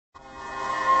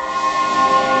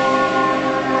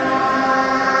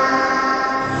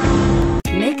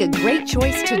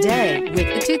choice today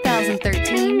with the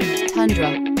 2013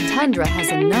 Tundra. Tundra has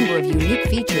a number of unique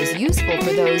features useful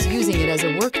for those using it as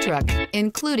a work truck,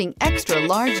 including extra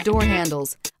large door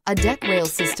handles, a deck rail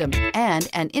system, and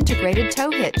an integrated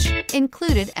tow hitch.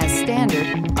 Included as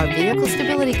standard are vehicle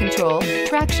stability control,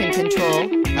 traction control,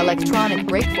 electronic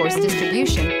brake force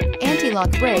distribution,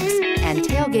 anti-lock brakes, and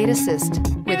tailgate assist.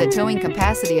 With a towing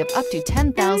capacity of up to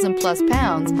 10,000 plus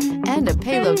pounds and a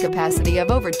payload capacity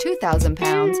of over 2,000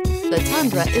 pounds, the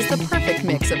Tundra is the perfect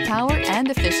mix of power and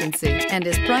efficiency and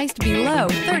is priced below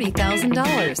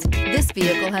 $30,000. This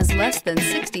vehicle has less than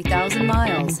 60,000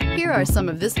 miles. Here are some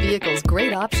of this vehicle's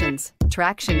great options: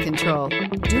 traction control,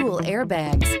 dual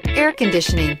airbags, air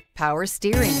conditioning, power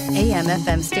steering,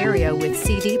 AM/FM stereo with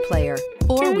CD player,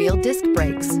 four-wheel disc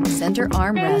brakes, center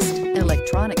armrest,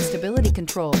 electronic stability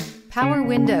control, power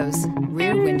windows,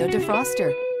 rear window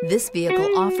defroster. This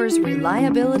vehicle offers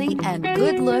reliability and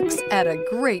good looks at a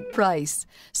great price.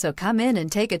 So come in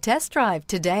and take a test drive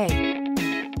today.